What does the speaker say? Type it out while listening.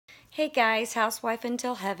Hey guys, Housewife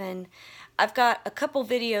Until Heaven. I've got a couple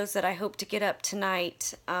videos that I hope to get up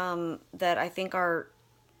tonight that I think are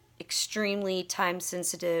extremely time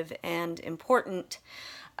sensitive and important.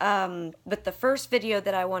 But the first video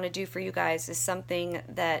that I want to do for you guys is something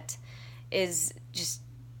that is just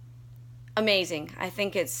amazing. I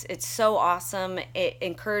think it's so awesome. It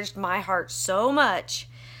encouraged my heart so much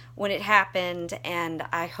when it happened, and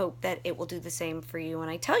I hope that it will do the same for you when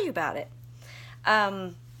I tell you about it.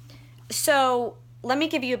 So let me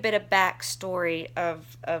give you a bit of backstory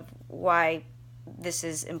of why this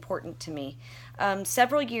is important to me.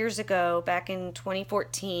 Several years ago, back in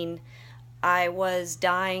 2014, I was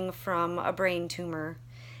dying from a brain tumor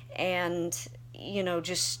and,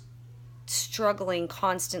 just struggling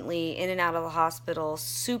constantly in and out of the hospital,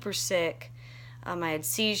 super sick. I had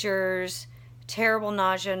seizures, terrible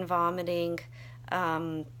nausea and vomiting,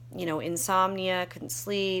 insomnia, couldn't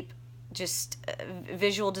sleep, just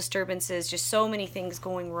visual disturbances, just so many things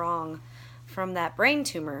going wrong from that brain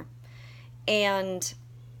tumor. And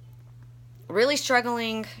really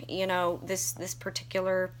struggling, this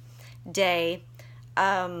particular day.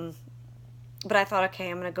 But I thought, okay,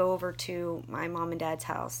 I'm going to go over to my mom and dad's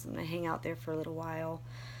house. I'm going to hang out there for a little while.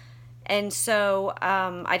 And so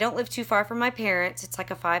I don't live too far from my parents. It's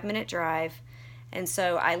like a 5-minute drive. And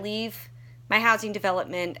so I leave my housing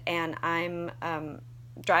development and I'm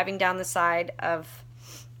driving down the side of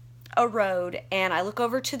a road, and I look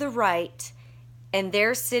over to the right, and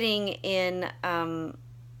they're sitting in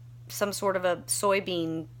some sort of a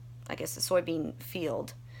soybean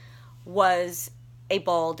field, was a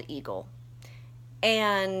bald eagle.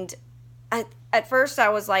 And at first I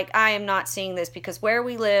was like, I am not seeing this, because where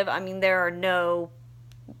we live, there are no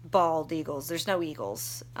bald eagles. There's no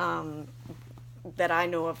eagles that I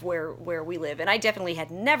know of where we live, and I definitely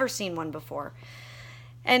had never seen one before.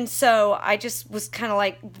 And so I just was kind of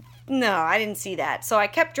like, no, I didn't see that. So I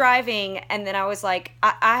kept driving, and then I was like,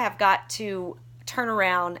 I have got to turn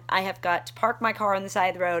around. I have got to park my car on the side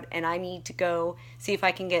of the road, and I need to go see if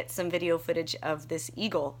I can get some video footage of this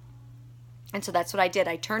eagle. And so that's what I did.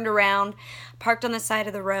 I turned around, parked on the side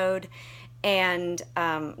of the road, and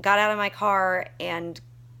got out of my car and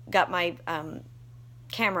got my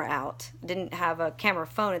camera out. Didn't have a camera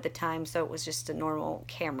phone at the time, so it was just a normal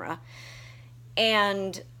camera.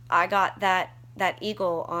 And I got that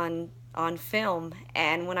eagle on film.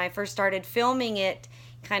 And when I first started filming it,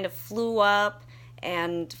 kind of flew up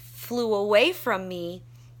and flew away from me.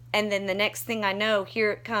 And then the next thing I know,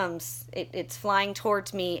 here it comes. It's flying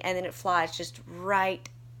towards me, and then it flies just right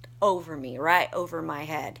over me, right over my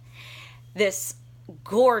head. This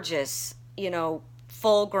gorgeous,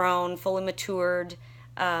 full grown, fully matured,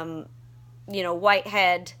 white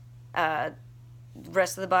head,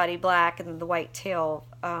 rest of the body black, and then the white tail,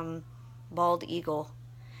 bald eagle.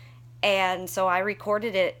 And so I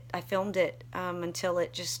recorded it, I filmed it until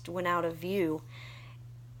it just went out of view.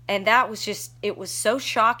 And that was just, it was so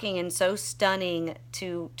shocking and so stunning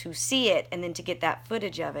to see it, and then to get that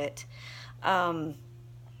footage of it. So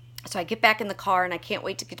I get back in the car, and I can't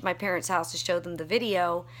wait to get to my parents' house to show them the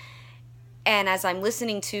video. And as I'm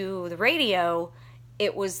listening to the radio,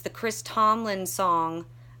 it was the Chris Tomlin song,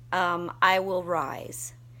 I Will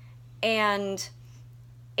Rise. And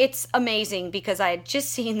it's amazing, because I had just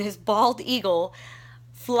seen this bald eagle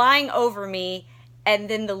flying over me, and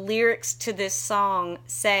then the lyrics to this song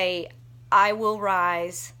say, I will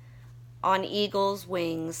rise on eagle's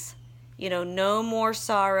wings. No more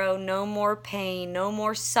sorrow, no more pain, no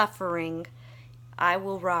more suffering. I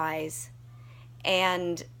will rise.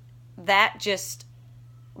 And that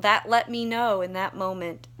let me know in that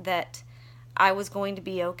moment that I was going to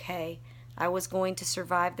be okay. I was going to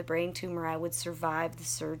survive the brain tumor. I would survive the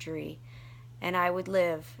surgery. And I would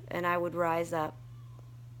live, and I would rise up.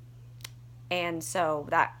 And so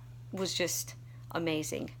that was just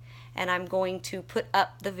amazing. And I'm going to put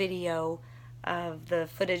up the video of the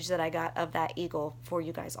footage that I got of that eagle for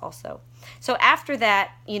you guys also. So after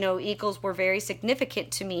that, eagles were very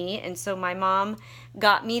significant to me. And so my mom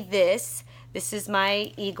got me this. This is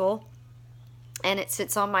my eagle, and it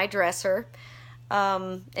sits on my dresser.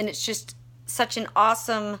 And it's just such an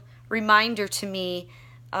awesome reminder to me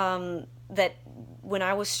that when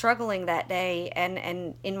I was struggling that day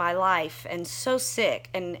and in my life, and so sick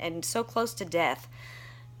and so close to death,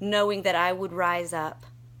 knowing that I would rise up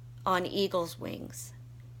on eagle's wings.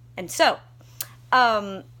 And so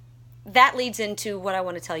that leads into what I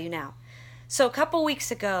want to tell you now. So a couple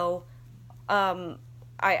weeks ago,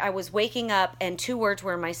 I was waking up, and 2 words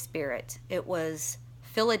were in my spirit. It was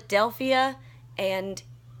Philadelphia and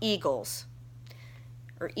eagles,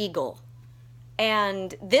 or eagle.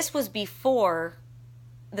 And this was before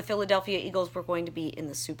the Philadelphia Eagles were going to be in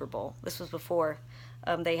the Super Bowl. This was before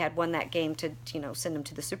they had won that game to, send them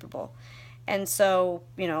to the Super Bowl. And so,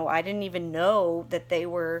 I didn't even know that they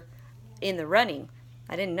were in the running.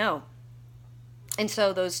 I didn't know. And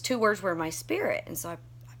so those two words were in my spirit. And so I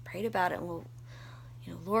prayed about it. And, well,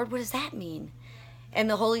 Lord, what does that mean? And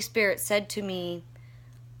the Holy Spirit said to me,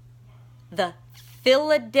 the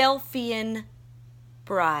Philadelphian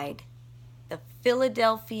Bride, the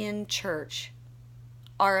Philadelphian church,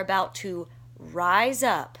 are about to rise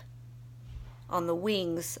up on the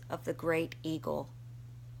wings of the great eagle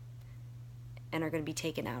and are going to be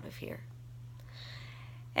taken out of here.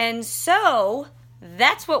 And so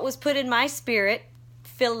that's what was put in my spirit.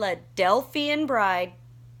 Philadelphian Bride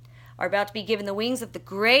are about to be given the wings of the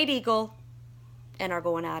great eagle and are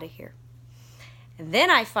going out of here. And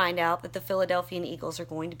then I find out that the Philadelphian Eagles are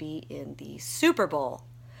going to be in the Super Bowl.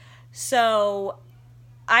 So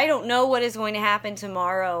I don't know what is going to happen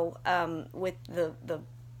tomorrow with the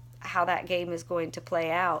how that game is going to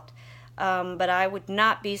play out. But I would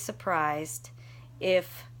not be surprised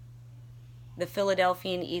if the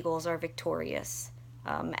Philadelphian Eagles are victorious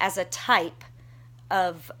as a type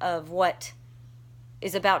of what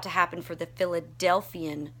is about to happen for the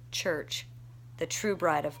Philadelphian church, the true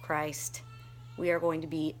bride of Christ. We are going to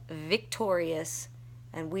be victorious,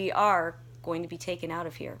 and we are going to be taken out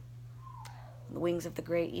of here on the wings of the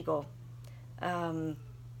great eagle.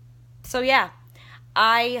 So yeah,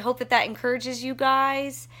 I hope that encourages you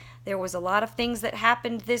guys. There was a lot of things that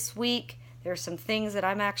happened this week. There are some things that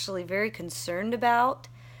I'm actually very concerned about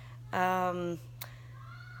that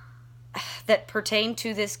pertain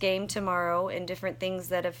to this game tomorrow, and different things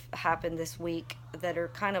that have happened this week that are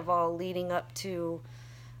kind of all leading up to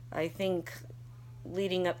ahead,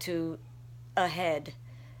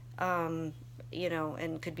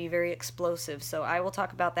 and could be very explosive. So I will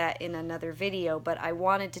talk about that in another video, but I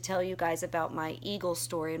wanted to tell you guys about my eagle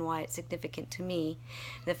story and why it's significant to me.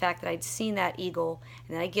 The fact that I'd seen that eagle,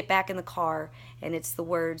 and then I get back in the car, and it's the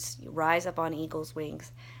words, "Rise up on eagle's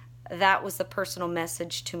wings." That was the personal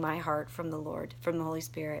message to my heart from the Lord, from the Holy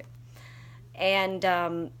Spirit. And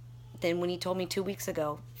then when he told me 2 weeks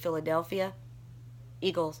ago, Philadelphia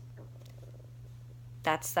Eagles,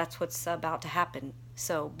 that's what's about to happen.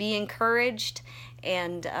 So be encouraged,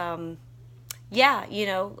 and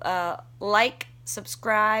like,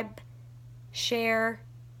 subscribe, share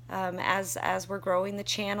as we're growing the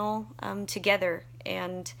channel together.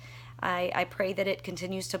 And I pray that it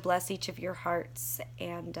continues to bless each of your hearts.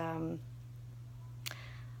 And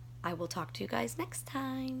I will talk to you guys next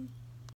time.